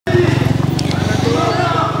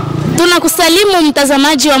Tunakusalimu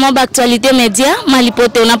mtazamaji wa Moba Actualité Media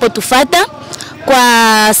malipote unapotufata.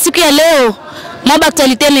 Kwa siku ya leo Moba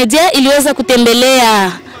Actualité Media iliweza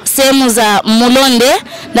kutembelea sehemu za Mulonde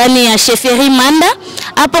ndani ya sherehe MANDA.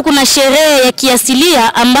 Hapo kuna sherehe ya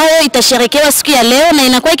kiasilia ambayo itasherekewa siku ya leo na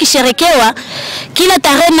inakuwa ikisherekewa kila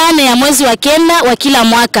tarehe 8 ya mwezi wa 9 wa kila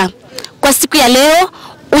mwaka. Kwa siku ya leo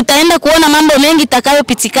utaenda kuona mambo mengi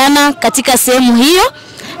takayopitikana katika sehemu hiyo,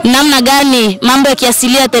 namna gani mambo ya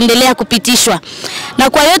kiasilia yataendelea kupitishwa. Na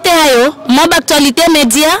kwa yote hayo Moba Actualité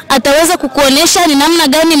Media ataweza kukuonesha ni namna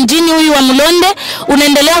gani mjini huyu wa Mulonde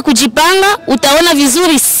unaendelea kujipanga. Utaona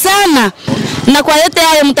vizuri sana. Na kwa yote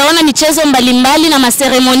hayo mtaona michezo mbalimbali na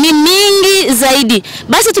maseremoni mingi zaidi.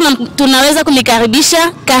 Basi tunaweza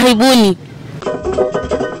kumikaribisha, karibuni.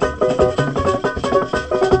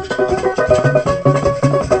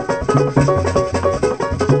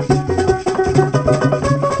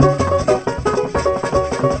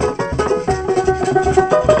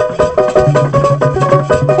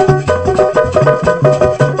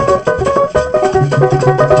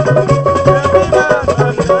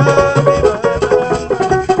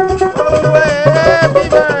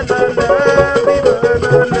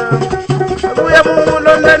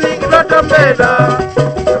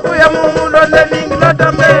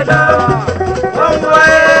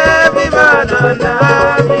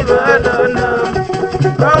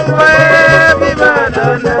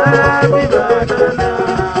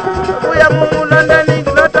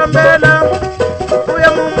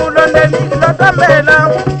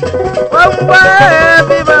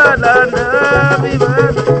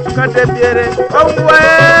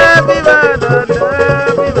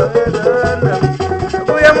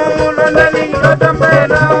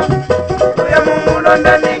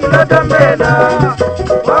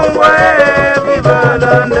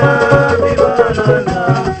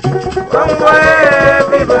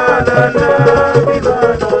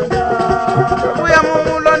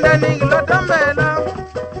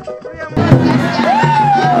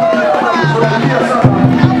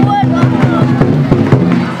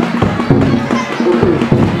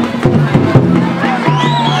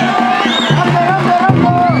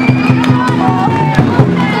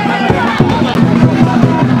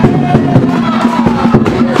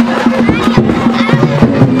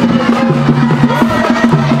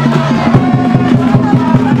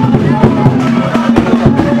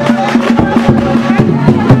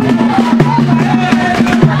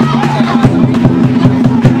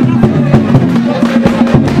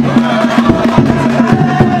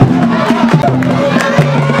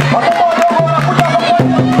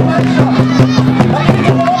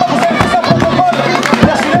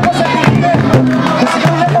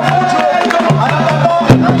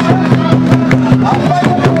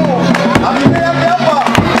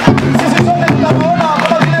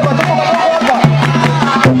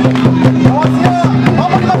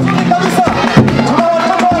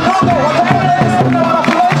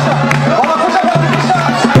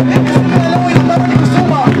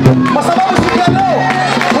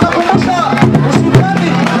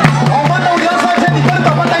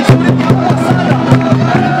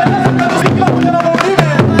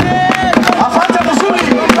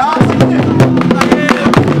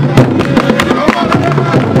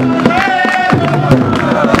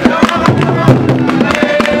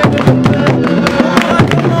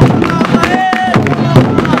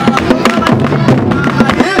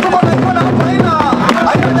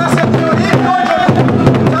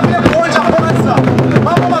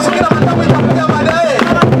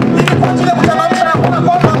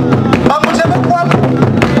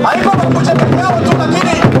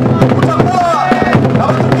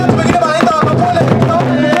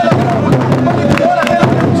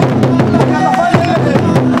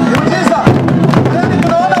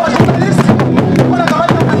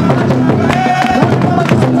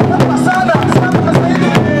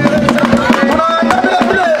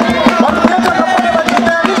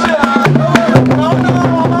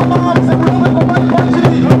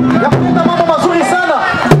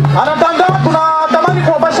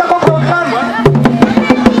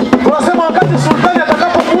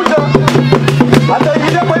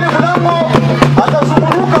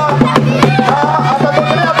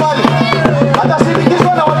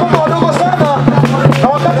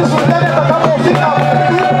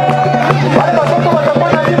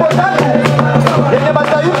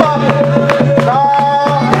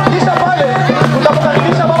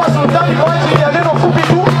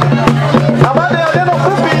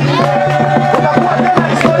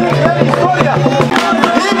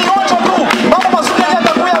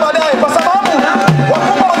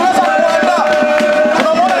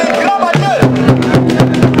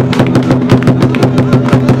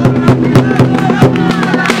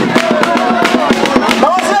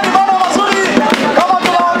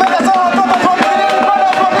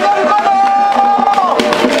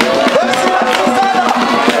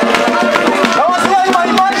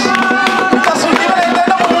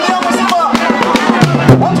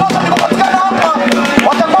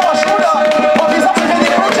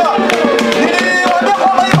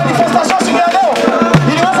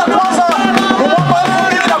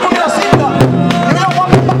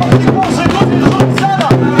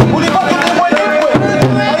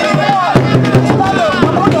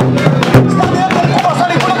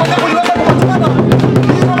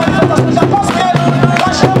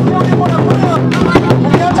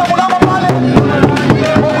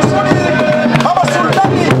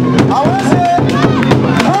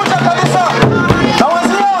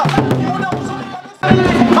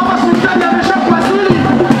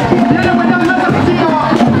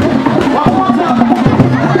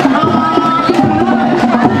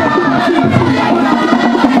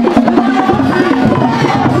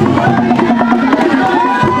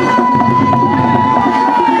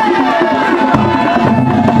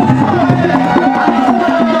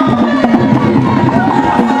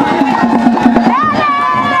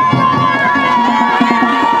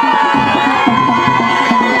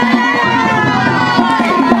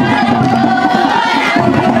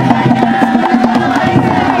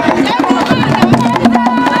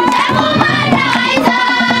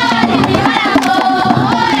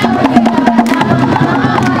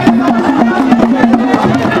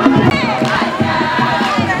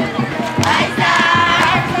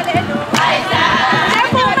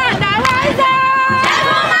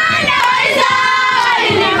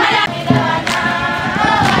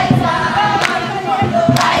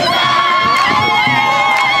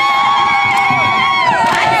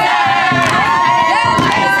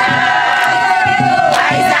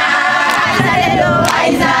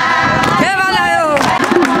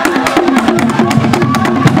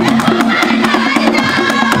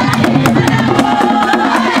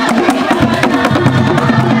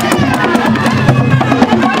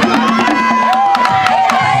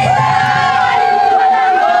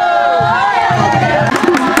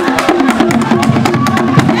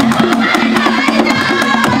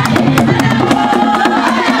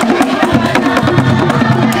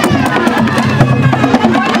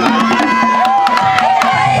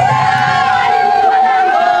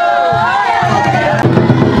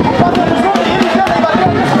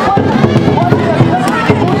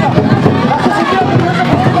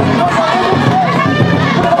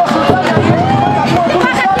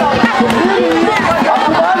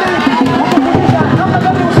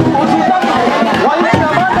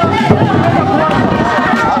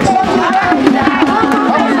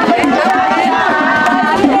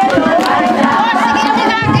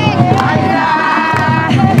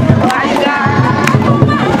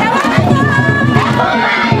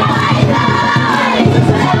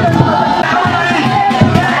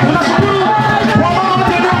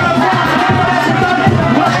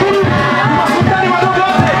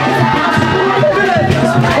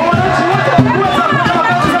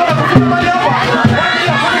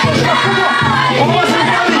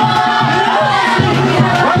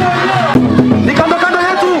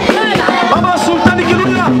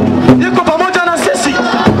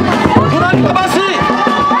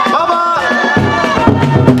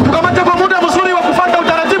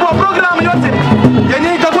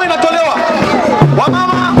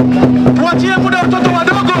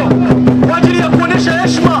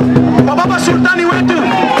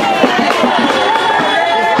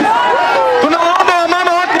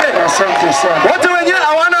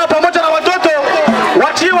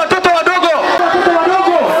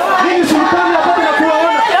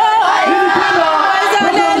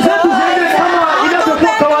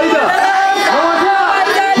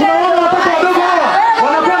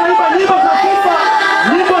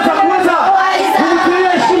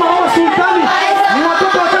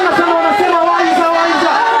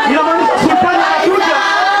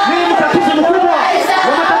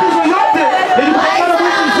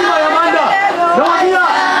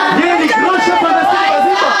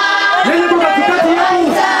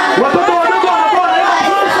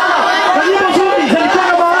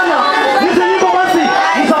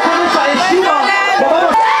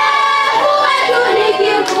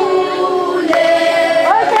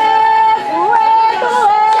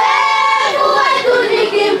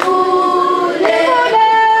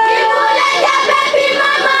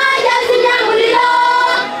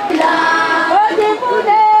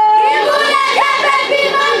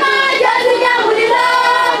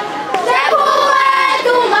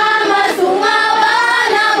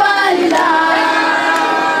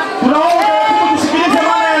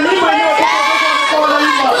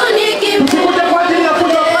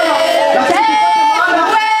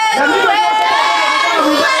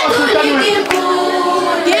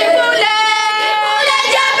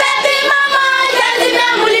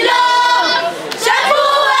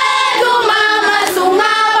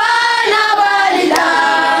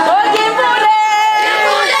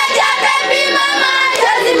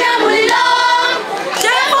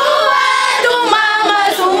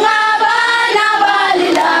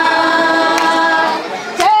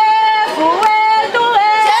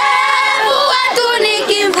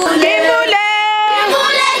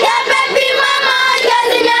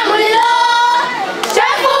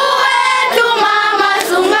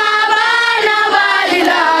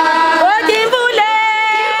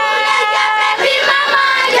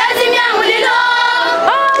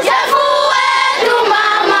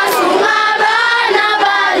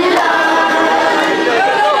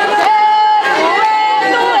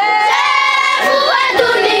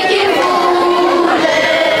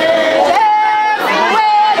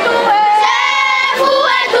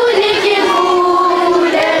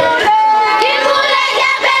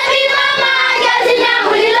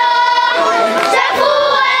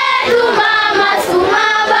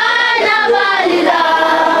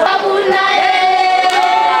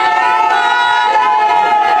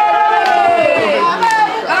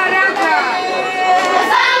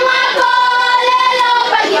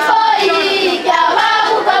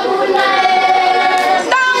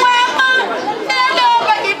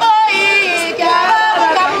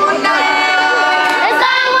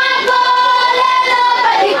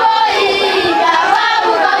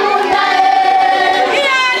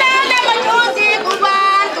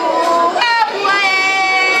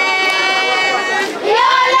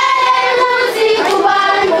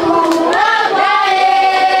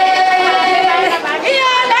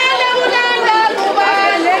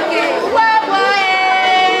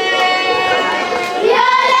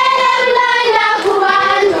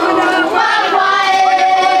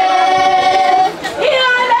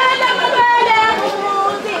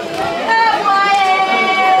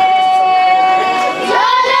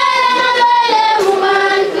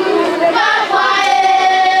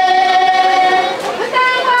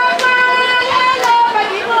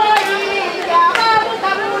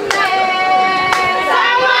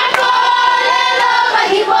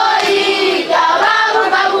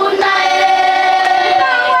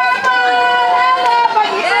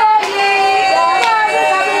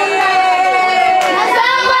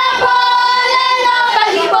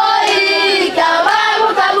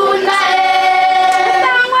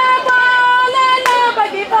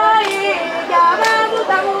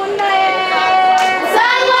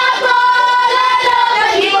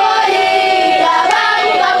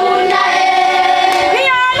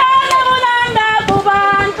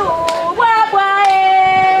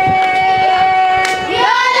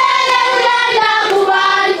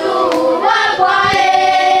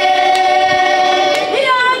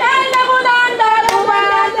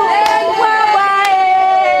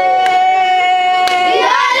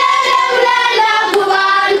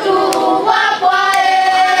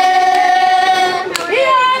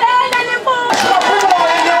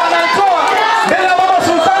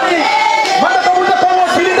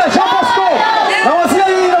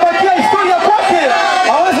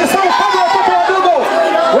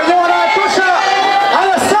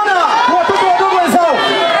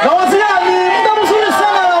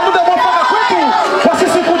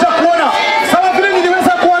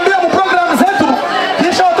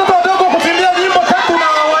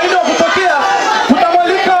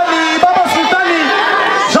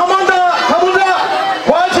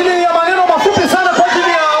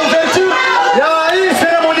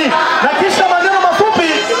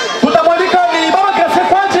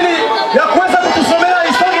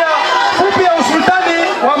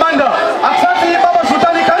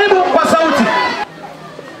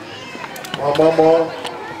 mama,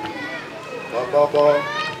 baba,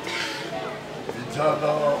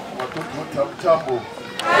 vijana, watoto wote mjambo.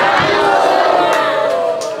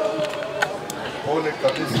 Pole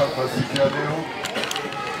kabisa kwa siku ya leo.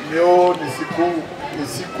 Leo ni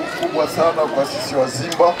siku kubwa sana kwa sisi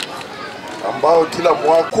Wazimba ambao kila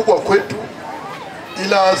mwaka kubwa kwetu,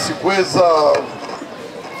 ila sikuweza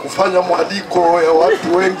kufanya mwaliko ya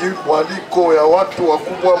watu wengi, mwaliko ya watu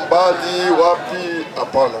wakubwa mbali wapi,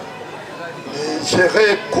 hapana. Ni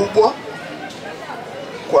sherehe kubwa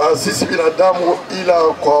kwa sisi binadamu, ila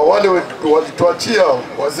kwa wale walituachia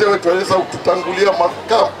wazee wetu waliweza kututangulia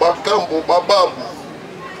makambo mababu,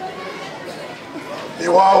 ni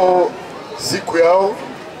wao siku yao,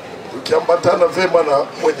 tukiambatana vema na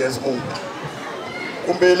Mwenyezi Mungu.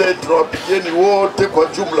 Kumbe ile tunawapigieni wote kwa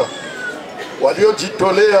jumla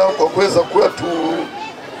waliojitolea kwa kuweza kuwa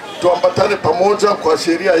tuambatane pamoja kwa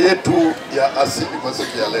sheria yetu ya asili kwa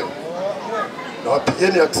siku ya leo. Na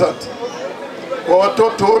wapigeni asante. Kwa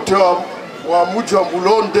watoto wote wa mji wa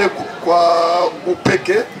Mulonde kwa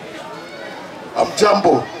upeke,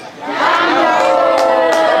 amjambo.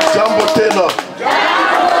 Amjambo tena.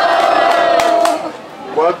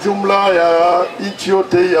 Kwa jumla ya nchi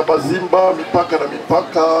yote ya Bazimba, mipaka na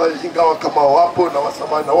mipaka, ingawa kama wapo na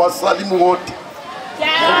wasamani na wasalimu wote.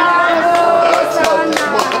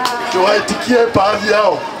 Tuwaitikie baadhi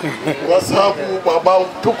yao kwa sababu baba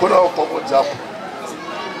tuko nao pamoja hapo.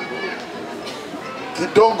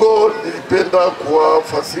 Kidogo nilipenda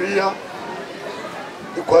kuwafasiria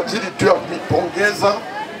ni kwa ajili tu ya kunipongeza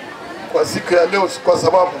kwa siku ya leo, kwa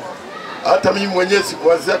sababu hata mimi mwenyewe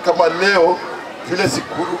sikuwazia kama leo vile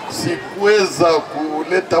sikuweza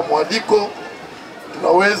kuleta mwaliko,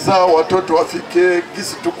 tunaweza watoto wafike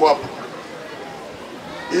gisi tuko hapa.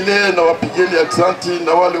 Ile na wapigeni aksanti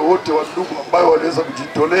na wale wote wa ndugu ambao waliweza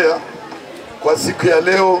kujitolea kwa siku ya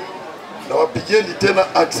leo, na wapigeni tena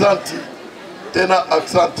aksanti, tena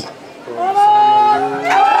aksanti.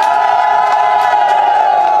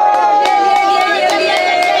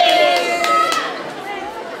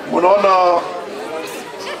 Munaona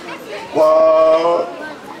kwa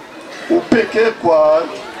upeke kwa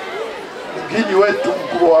mgeni wetu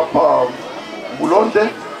mkuu hapa Mulonde,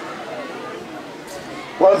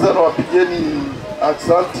 kwanza na wapigeni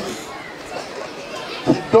aksanti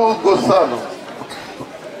kidogo sana,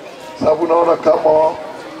 sababu naona kama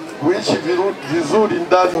kuishi vizuri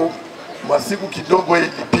ndani masiku kidogo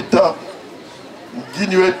ilipita,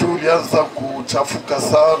 mgeni wetu ulianza kuchafuka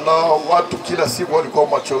sana, watu kila siku walikuwa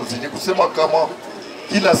machozi. Ni kusema kama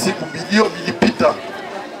kila siku bilio bilipita,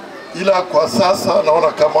 ila kwa sasa naona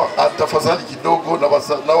kama atafadhali kidogo,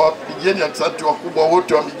 na wapigeni asante wakubwa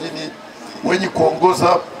wote wa mjini wenye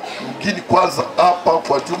kuongoza mgini kwanza hapa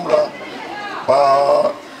kwa jumla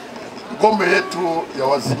ngome yetu ya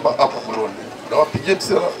Wazimba hapa Mulonde. Na wapigeni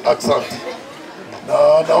sana asante.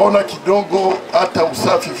 Na naona kidogo hata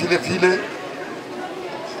usafi vile vile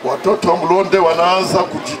watoto wa Mulonde wanaanza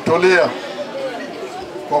kujitolea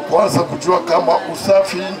kwa kwanza kujua kama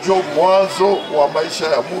usafi ndio mwanzo wa maisha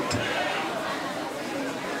ya mtu.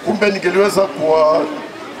 Kumbe ningeliweza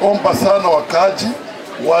kuwaomba sana wakaji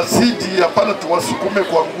wazidi, hapana tuwasukume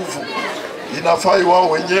kwa nguvu. Inafai wao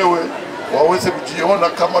wenyewe waweze kujiona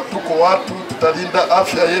kama tuko watu, tutalinda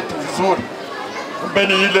afya yetu vizuri. Kumbe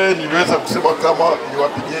ni ile niliweza kusema kama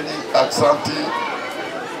niwapigeni aksanti.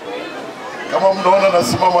 Kama mnaona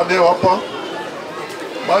nasimama leo hapa,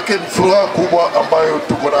 make ni furaha kubwa ambayo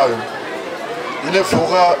tuko nayo. Ile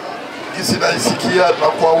furaha gisi naisikia na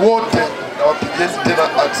kwa wote, na wapigeni tena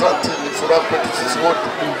aksanti, ni furaha kwetu sisi wote.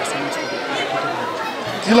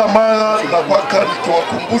 Kila mara na kwaka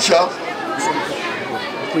nikiwakumbusha,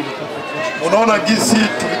 unaona gisi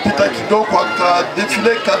tulipita kidogo kwa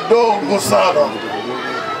kadefile kadogo sana.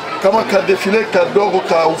 Kama kadefile kadogo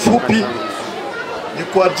ka ufupi, ni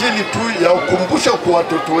kwa ajili tu ya ukumbusha kwa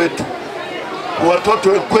watoto wetu. Watoto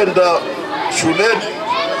kwenda shuleni,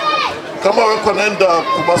 kama wako naenda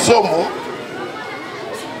kwa masomo,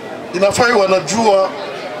 inafai wanajua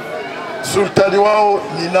sultani wao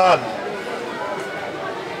ni nani.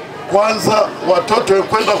 Kwanza watoto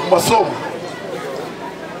kwenda kwa masomo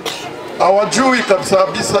hawajui kabisa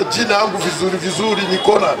jina yangu vizuri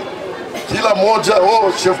niko nani. Kila moja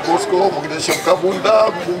Chef Bosco, mwingine Chef Kabunda,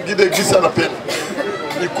 mwingine gisa anapenda.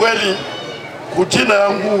 Ni kweli kujina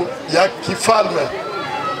yangu ya kifalme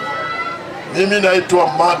mimi naitwa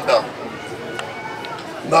Manda.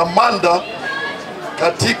 Na Manda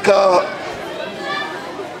katika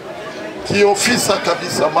kiofisa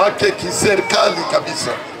kabisa, make kiserikali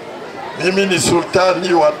kabisa, mimi ni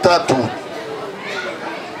sultani wa 3,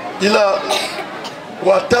 ila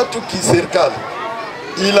wa 3 kiserikali.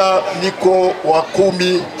 ila niko wa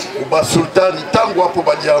 10 ubasultani tangu hapo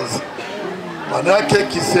balianza. Manake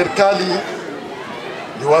kiserikali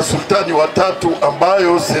ni wasultani watatu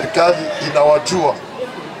ambayo serikali inawajua.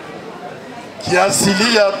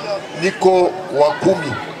 Kiasilia niko wa 10.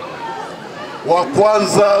 Wa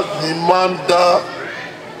kwanza ni MANDA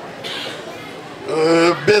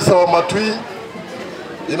Besa wa Matui,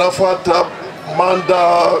 inafuata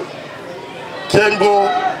MANDA Kengo,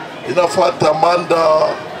 inafuata MANDA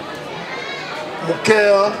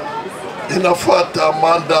Mukea, inafuata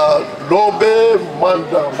MANDA Lobe,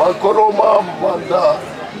 MANDA Mankoloma, MANDA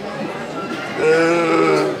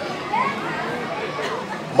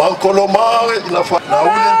Mankoloma, inafuata na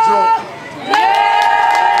ule njo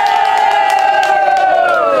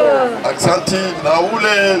Aksanti, na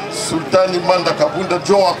ule Sultani Manda Kabunda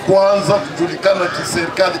jo wa kwanza kujulikana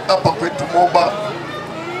kiserikali hapa kwetu Moba,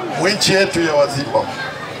 mwinchi yetu ya Wazimba.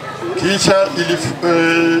 Kisha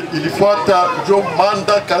ilifuata jo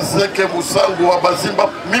Manda Kaseke Musangu wa Bazimba,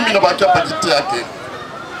 mimi nabakia pakiti yake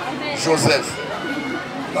Joseph.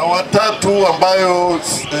 Na watatu ambayo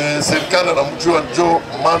serikali anamjua jo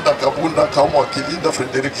Manda Kabunda kama wakilinda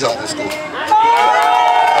Frederick Jean Bosco.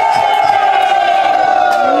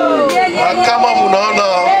 Na kama munaona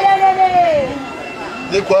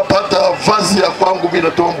ni kuapata vazi ya kwangu mimi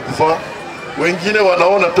natoa mkufa, wengine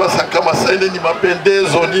wanaona tu sasa kama saile ni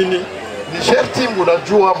mapendezo nini, ni sherti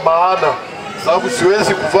mnajua maana, sababu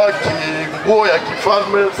siwezi kuvaa nguo ya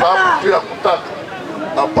kifalme sababu tu ya kutaka.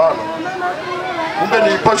 Hapana, kumbe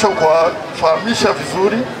nilipaswa kuwafahamisha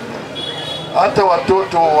vizuri hata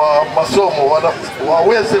watoto wa masomo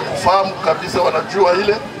waweze kufahamu kabisa, wanajua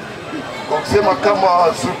ile kwa kusema kama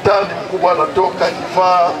sultani mkubwa anatoka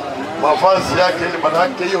kivaa mavazi yake ile,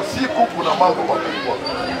 manake hiyo siku kuna mambo makubwa.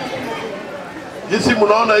 Hizi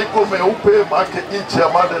mnaona iko meupe, maana nchi ya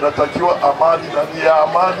Manda inatakiwa amani na ni ya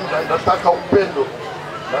amani na inataka upendo.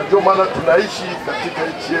 Na ndio maana tunaishi katika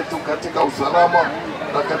nchi yetu katika usalama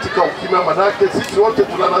na katika ukimya, manake sisi wote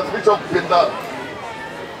tunalazimishwa kupendana.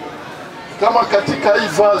 Kama katika hii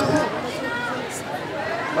vazi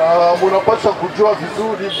na mnapaswa kujua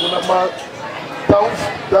vizuri, kuna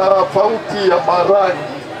tofauti ya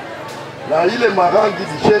marangi, na ile marangi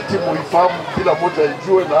ni sheti muifahamu, kila mmoja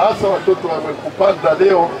ijue, na hasa watoto wamekupanda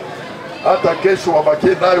leo, hata kesho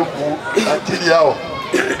wabakie nayo akili yao,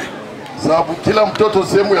 sababu kila mtoto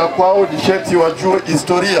sehemu ya kwao ni sheti wajue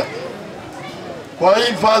historia. Kwa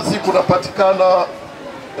hii vazi kunapatikana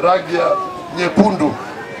rangi ya nyekundu.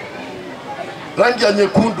 Rangi ya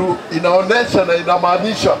nyekundu inaonesha na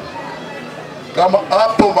inamaanisha kama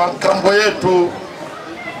hapo makambo yetu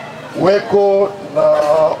weko na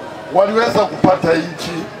waliweza kupata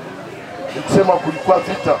nchi, ni kusema kulikuwa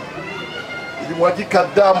vita, ilimwagika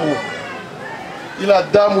damu, ila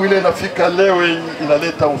damu ile inafika leo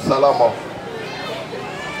inaleta usalama.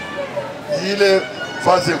 Ile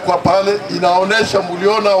vazi kwa pale inaonesha,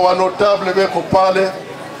 muliona wanotable weko pale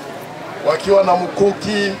wakiwa na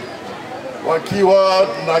mkuki, wakiwa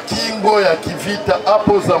na kingo ya kivita.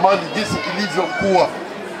 Hapo zamani jinsi ilivyokuwa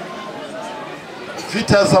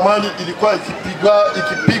vita ya zamani ilikuwa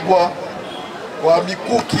ikipigwa kwa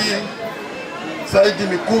mikuki, zaidi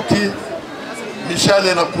mikuki,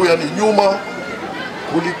 mishale na kuya ni nyuma,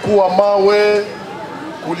 kulikuwa mawe,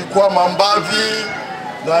 kulikuwa mambavi,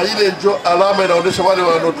 na ile ndio alama inaonyesha wale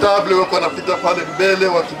wa notable wako wanapita pale mbele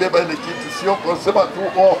wakibeba ile kitu, sio kusema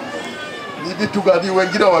tu ni vitu gani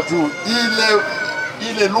wengine wajuu.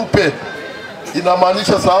 Ile lupe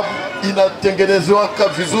inamaanisha sababu inatengenezwa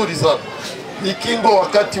vizuri sana. Ni kingo,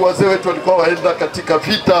 wakati wazee wetu walikuwa waenda katika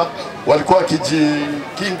vita, walikuwa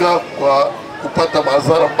wakijikinga kwa kupata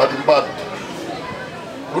madhara mbalimbali.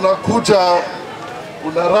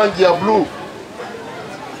 Kuna rangi ya blue.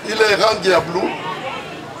 Ile rangi ya blue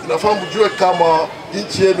inafahamu jue kama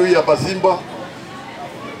nchi yenu ya Bazimba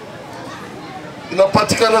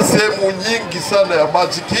inapatikana sehemu nyingi sana ya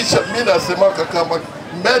maji. Kisha mimi nasemaka kama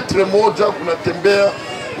metre moja unatembea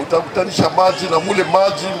utakutanisha maji, na mule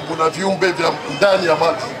maji kuna viumbe vya ndani ya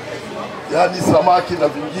maji, yani samaki na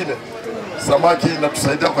vingine. Samaki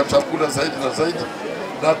inatusaidia kwa chakula zaidi na zaidi,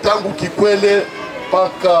 na tangu Kikwele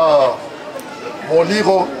mpaka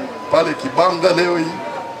Moliro pale Kibanga leo hii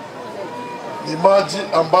ni maji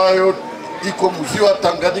ambayo iko mziwa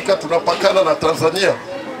Tanganyika, tunapakana na Tanzania.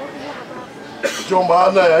 Ndio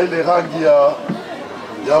maana ya ile rangi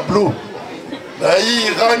ya blue. Na hii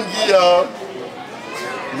rangi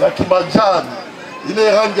ya kimajani,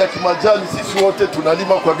 ile rangi ya kimajani sisi wote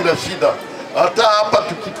tunalima kwa bila shida. Hata hapa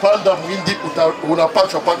tukipanda mwindi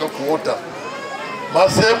unapaswa paka kuota.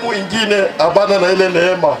 Masehemu ingine abana na ile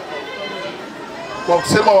neema. kwa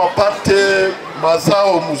kusema wapate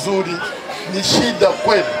mazao mzuri ni shida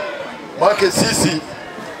kweli. Maana sisi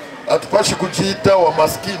hatupashi kujiita wa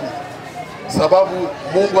maskini, sababu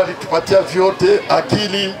Mungu alitupatia vyote,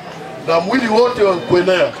 akili na mwili wote wa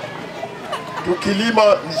kuenea. Tukilima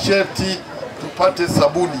ni sherti tupate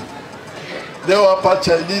sabuni. Leo hapa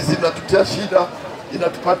Chinese inatutia shida,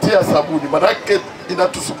 inatupatia sabuni, manake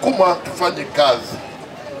inatusukuma tufanye kazi.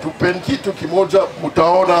 Tupeni kitu kimoja,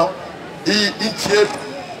 mtaona hii nchi yetu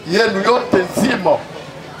yenu yote nzima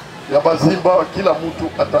ya Bazimba, kila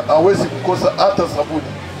mtu hawezi kukosa hata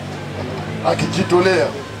sabuni akijitolea.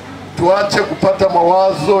 Tuache kupata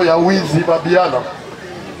mawazo ya wizi mabiana,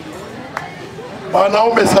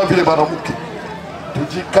 wanaume sawa vile wanawake.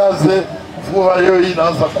 Tujikaze, mvua hiyo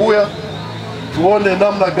inaanza kuya, tuone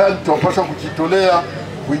namna gani tunapaswa kujitolea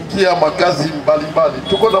kuingia makazi mbalimbali.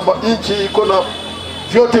 Tuko na nchi iko na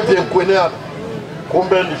vyote vya kuenea,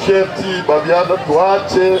 kumbe ni sherti babiana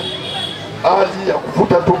tuache hali ya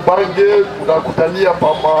kufuta tu bange, unakutania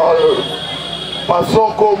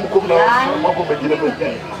pasoko mko na mambo mengine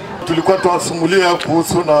mengine. Tulikuwa tunasumulia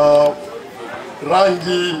kuhusu na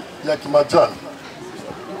rangi ya kimajani.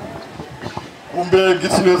 Kumbe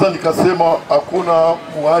gisi niweza nikasema hakuna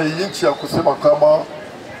muhai nchi ya kusema kama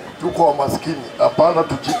tuko wa maskini. Hapana,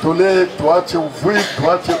 tujitolee, tuache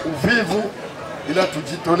uvivu, ila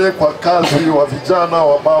tujitolee kwa kazi, wa vijana,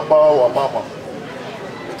 wa baba, wa mama.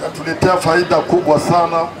 Itatuletea faida kubwa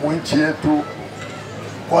sana nchi yetu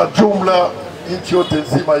kwa jumla, nchi yote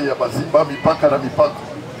nzima ya Bazimba, mipaka na mipaka.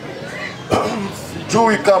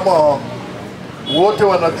 Sijui kama wote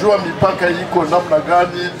wanajua mipaka iko namna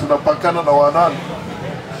gani, tunapakana na wanani.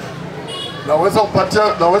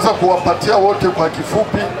 Naweza kuwapatia wote kwa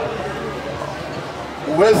kifupi,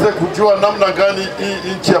 uweze kujua namna gani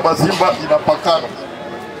hii nchi ya Bazimba inapakana.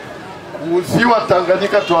 Ziwa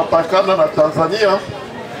Tanganyika tunapakana na Tanzania.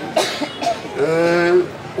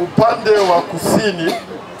 Upande wa kusini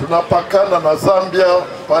tunapakana na Zambia,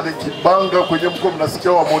 pale Kibanga kwenye mko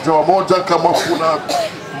mnasikia wa moja kama kuna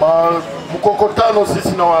mkokotano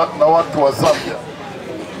sisi na watu wa Zambia.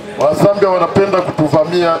 Wa Zambia wanapenda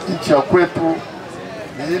kutuvamia nchi ya kwetu,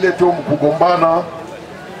 ni ile tu mkugombana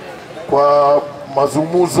kwa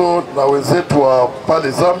mazungumzo na wenzetu wa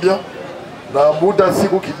pale Zambia, na muda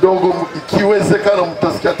siku kidogo ikiwezekana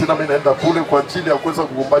mtasikia tena mimi naenda kule kwa ajili ya kuweza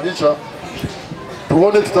kugombanisha,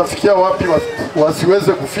 tuone tutafikia wapi,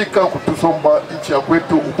 wasiweze kufika kutusomba nchi ya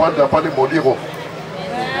kwetu upande pale Moliro.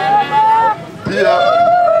 Pia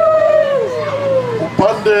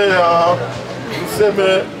upande ya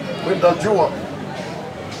tuseme kwenda jua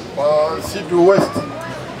wa Sud West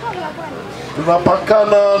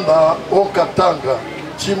tunapakana na Okatanga,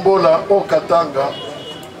 chimbo la Okatanga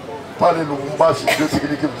pale Lubumbashi, ndio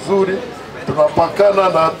sikiliki vizuri. Tunapakana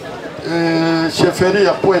na sherehe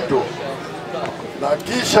ya Pweto, na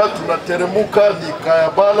kisha tunateremuka ni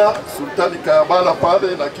Kayabala, Sultani Kayabala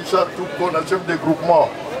pale, na kisha tuko na chef de groupement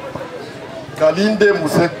Kalinde mu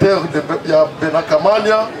secteur ya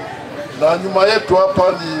Benakamanya, na nyuma yetu hapa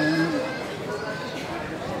ni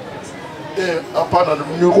hapana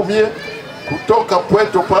Nurumie. Kutoka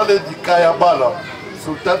Pweto pale ni Kayabala,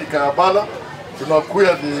 Sultani Kayabala,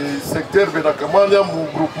 tunakuya ni secteur Benakamanya mu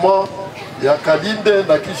groupement ya Kalinde,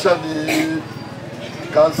 na kisha ni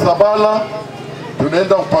Kansabala.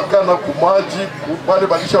 Tunaenda kupakana kumaji pale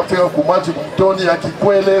bakisha fika kumaji mtoni ya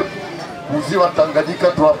Kikwele Ziwa Tanganyika,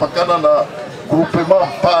 tunapakana na groupement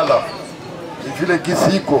Mpala. Ni vile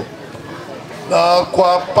gisi iko. Na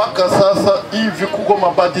kwa paka sasa hivi kuko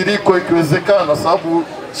mabadiliko ikiwezekana, sababu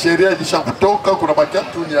sheria ilisha kutoka, kuna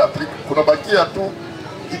bakia tu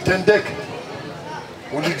itendeke.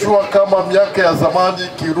 Ulijua kama miaka ya zamani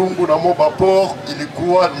Kirungu na Moba Port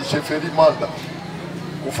ilikuwa ni sherehe MANDA.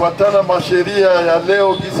 Kufuatana masheria ya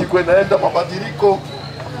leo gisi kuenaenda mabadiliko,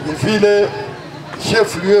 ni vile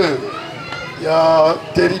chef lieu ya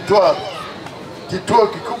territoire, kituo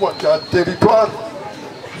kikubwa cha territoire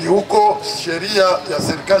ni huko. Sheria ya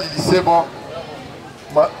serikali ilisema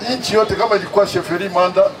nchi yote kama ilikuwa sherehe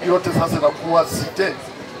MANDA yote sasa inakuwa cité,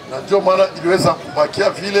 na ndio maana iliweza kubakia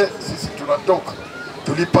vile. Sisi tunatoka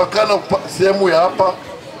tulipakana sehemu ya hapa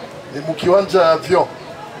ni mkiwanja ya Vyo,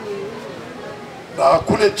 na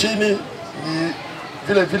kule chini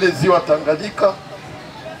ni vile ziwa Tanganyika,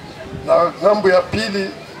 na ngambo ya pili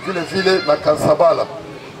vile na Kansabala.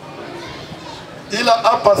 Ila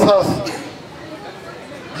hapa sasa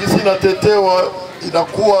jinsi inatetewa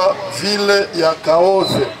inakuwa vile ya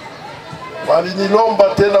Kaoze. Walinilomba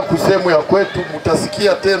tena kusemu ya kwetu,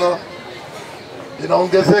 mutasikia tena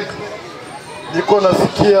inaongezeka. Niko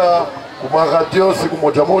nasikia kuma radio siku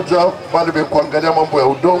moja bali kuangalia mambo ya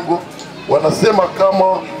udongo, wanasema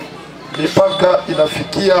kama mipaka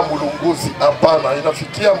inafikia Mulunguzi. Hapana,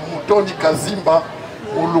 inafikia Mtoni Kazimba,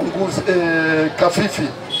 Mulunguzi, Kafifi.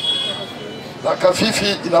 Na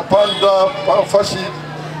Kafifi inapanda Pafashi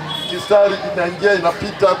Kisari, inaingia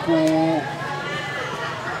inapita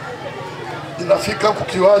inafika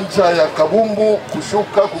kukiwanja ya Kabumbu,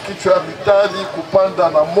 kushuka kukichwa ya Mitali, kupanda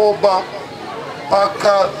na Moba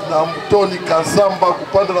paka na Mtoni Kazamba,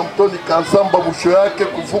 kupanda na Mtoni Kazamba, mwisho yake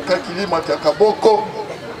kuvuka kilima cha Kaboko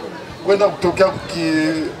kwenda kutokea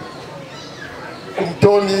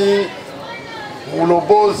kumtoni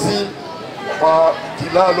Mulobozi kwa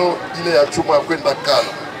kilalo ile ya chuma ya kwenda Kala.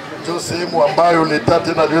 Ndio sehemu ambayo leta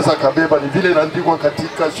tena aliweza kabeba, ni vile inaandikwa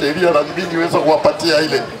katika sheria, na mimi niweza kuwapatia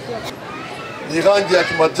ile ni rangi ya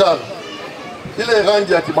kimajano. Ile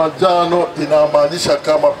rangi ya kimajano inamaanisha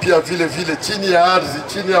kama pia vile vile chini ya ardhi,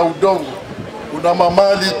 chini ya udongo kuna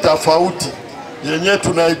mamali tofauti yenye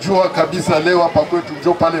tunaijua kabisa leo hapa kwetu,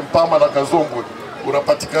 ndio pale Mpama na Kazombwe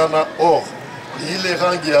unapatikana or. Ile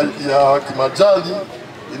rangi ya kimajani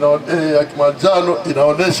ya kimajano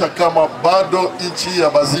inaonesha kama bado nchi ya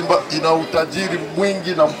Mazimba ina utajiri mwingi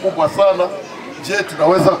na mkubwa sana. Je,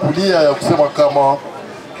 tunaweza kulia ya kusema kama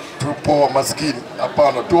tupo maskini?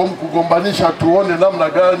 Hapana, tuomkugombanisha, tuone namna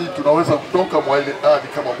gani tunaweza kutoka mwa ile hali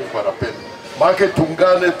kama Mungu anapenda. Maana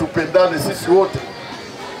tungane, tupendane sisi wote.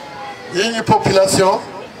 Nyinyi population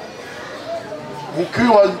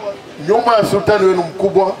mkiwa nyuma ya sultani wenu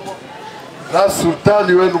mkubwa, na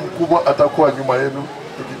sultani wenu mkubwa atakuwa nyuma yenu,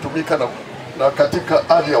 tukitumika na katika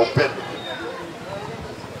hali ya upendo.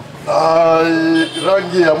 Na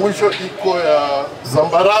rangi ya mwisho iko ya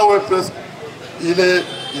zambarawe plus ile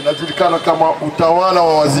inajulikana kama utawala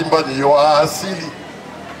wa Wazimba ni wa asili.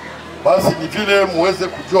 Basi ni vile muweze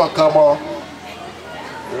kujua kama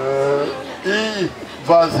hii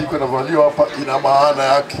vazi iko inavaliwa hapa ina maana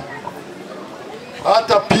yake.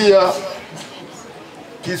 Hata pia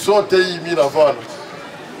kisote hii mimi navala,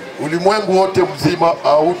 ulimwengu wote mzima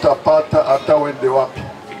hautapata hata wende wapi.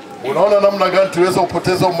 Unaona namna gani tuweza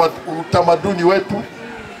kupoteza utamaduni wetu?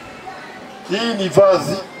 Hii ni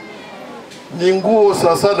vazi, ni nguo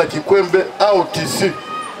sasa na kikwembe au tisi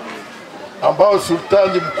ambao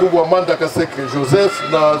sultani mkubwa MANDA Kaseke Joseph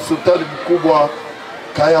na sultani mkubwa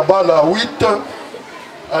Kayabala Wita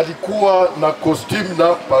alikuwa na costume na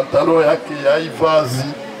pantalo yake ya hii vazi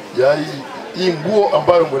ya hii nguo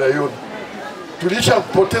ambayo mnaiona. Tulisha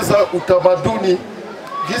kupoteza utamaduni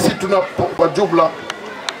gisi kwa jumla,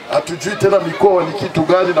 hatujui tena mikoa ni kitu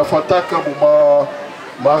gani. Nafuataka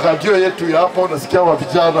radio yetu ya hapa, nasikia wa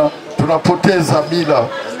vijana tunapoteza mila.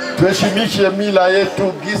 Tuheshimishe mila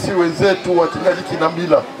yetu gisi wenzetu wakingaliki na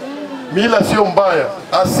mila. Mila sio mbaya,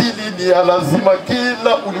 asili ni ya lazima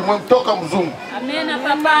kila ulimwengu toka mzungu. Amena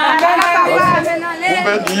papa.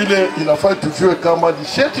 Kumbe ni ile inafaa tujue kama ni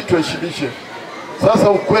sheti tuheshimishe. Sasa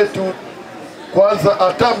ukwetu kwanza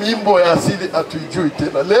hata mimbo ya asili atuijui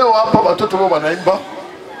tena. Leo hapa watoto wao wanaimba,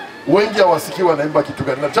 wengi hawasikii wanaimba kitu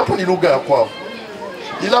gani, na japo ni lugha ya kwao.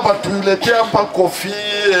 Ila batuletea hapa Kofi,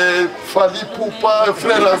 Falipupa,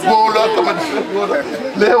 Frere Gola kama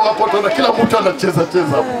leo hapo tuna kila mtu anacheza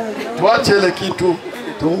cheza. Tuache ile kitu,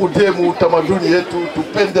 turudie utamaduni yetu,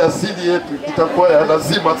 tupende asili yetu, itakuwa ya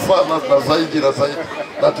lazima sana na zaidi na zaidi.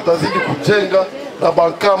 Na tutazidi kujenga, na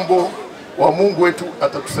bankambo wa Mungu wetu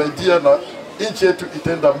atatusaidia, na nchi yetu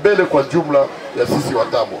itenda mbele kwa jumla ya sisi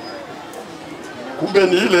Watamo. Kumbe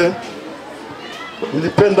ni ile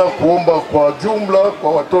nilipenda kuomba kwa jumla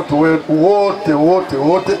kwa watoto wetu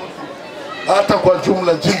wote, hata kwa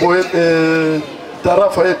jumla jimbo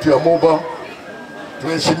tarafa yetu ya Moba,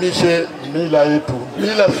 tuheshimishe mila yetu.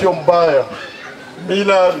 Mila sio mbaya,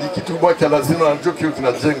 mila ni kitu moja lazima, na ndio kitu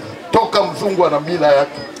tunajenga. Toka mzungu ana mila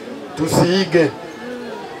yake, tusiige,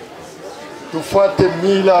 tufuate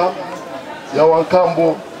mila ya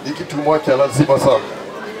Wakambo, ni kitu moja lazima sana.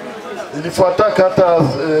 Nilifuataka hata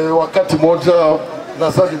wakati moja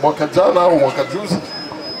nadhani mwaka jana au mwaka juzi,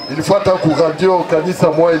 nilifuata ku radio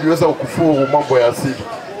kanisa moja iliweza kukufuru mambo ya asili.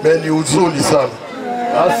 Ni uzuri sana.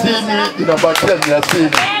 Asili inabakia ni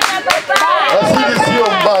asili. Asili sio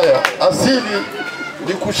mbaya. Asili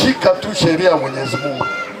ni kushika tu sheria ya Mwenyezi Mungu.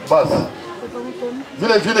 Basi.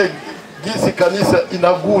 Vile vile gisi kanisa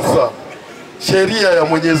inagusa sheria ya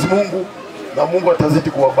Mwenyezi Mungu, na Mungu atazidi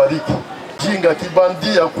kuwabariki. Jinga,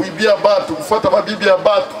 kibandia, kuibia batu, kufuata mabibi ya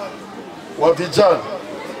batu wa vijana,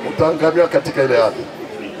 utaangamia katika ile hali.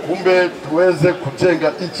 Kumbe tuweze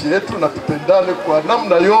kujenga nchi yetu na tupendane kwa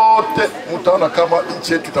namna yote, mtaona kama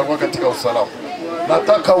nchi yetu itakuwa katika usalama.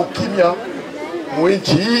 Nataka ukimya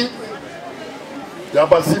mwinchi hii ya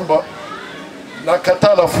Mazimba, na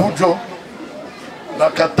katala fujo, na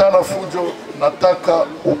katana fujo, nataka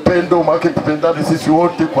upendo, maana tupendane sisi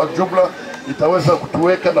wote kwa jumla, itaweza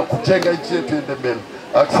kutuweka na kujenga nchi yetu iende mbele.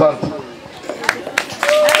 Asante.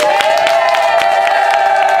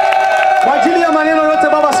 Kwa ajili ya maneno yote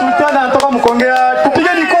baba Sultani anatoka Mkongea, tupige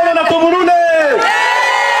mikono na tumulunde.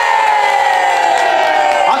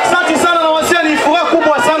 Asante sana na wasia, ni furaha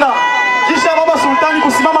kubwa sana. Kisha baba Sultani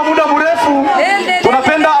kusimama muda mrefu,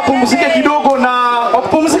 tunapenda apumzike kidogo, na kwa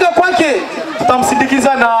kupumzika kwake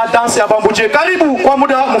tutamsindikiza na dansi ya bambuje. Karibu kwa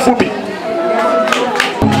muda mfupi.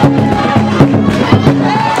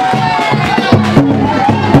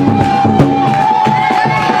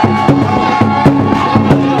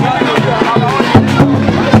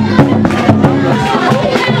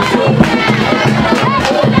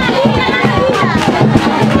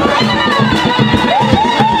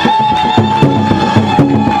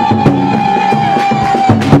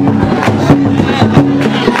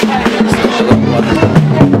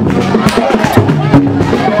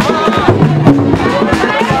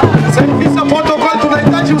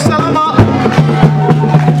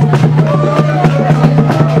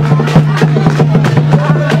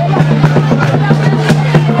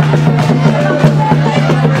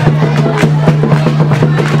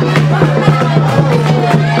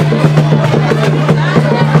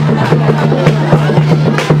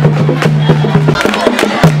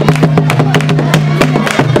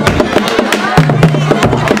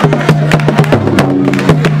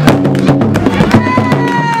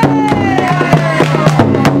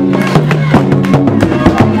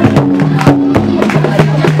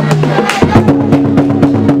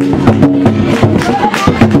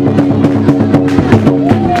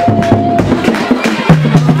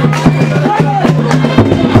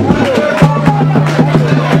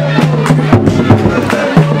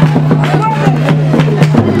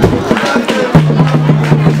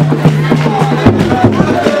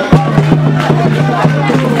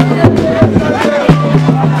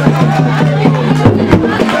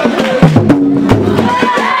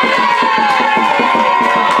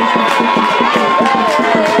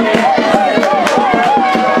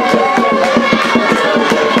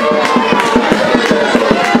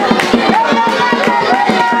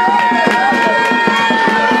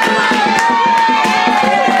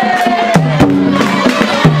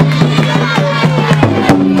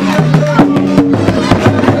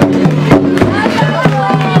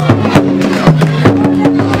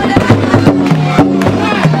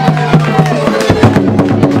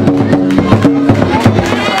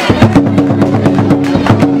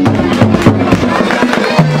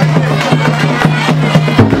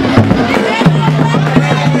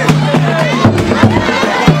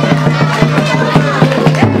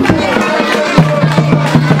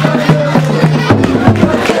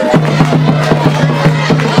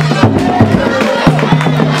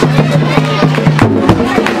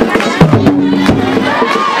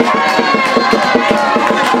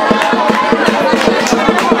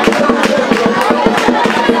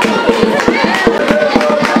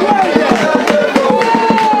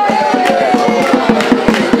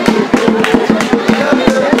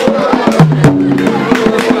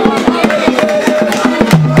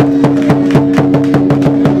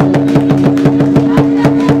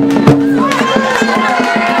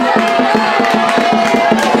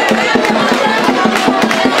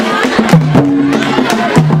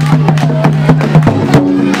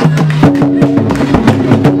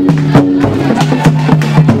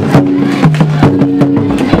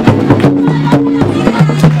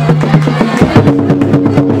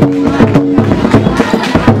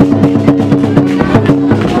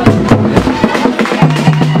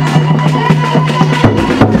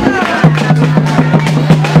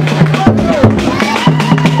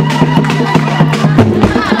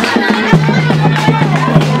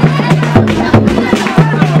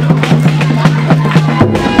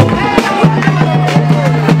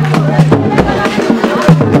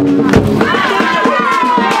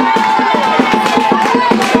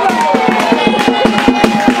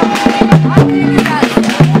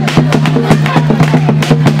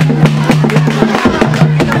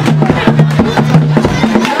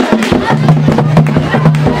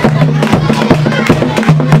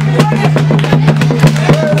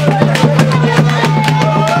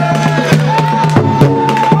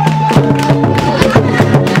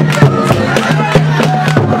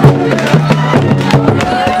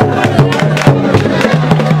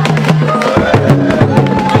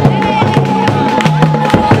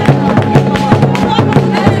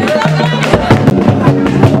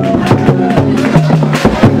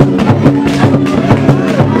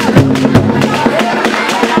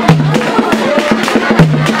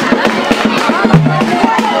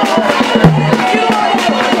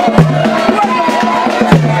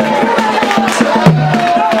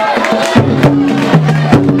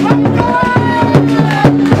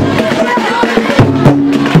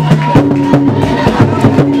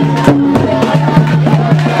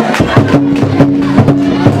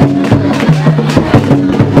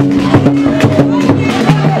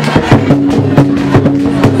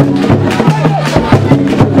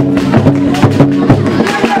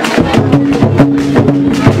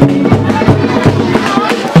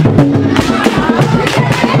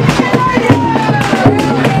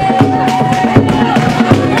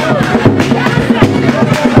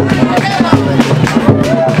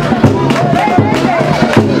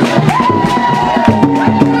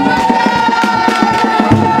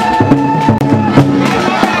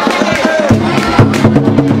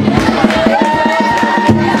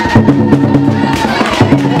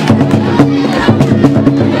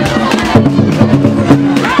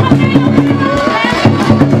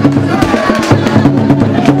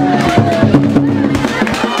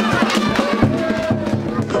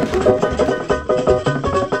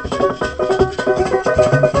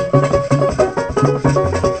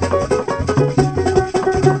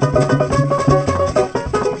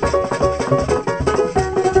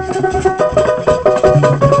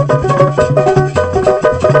 Thank you.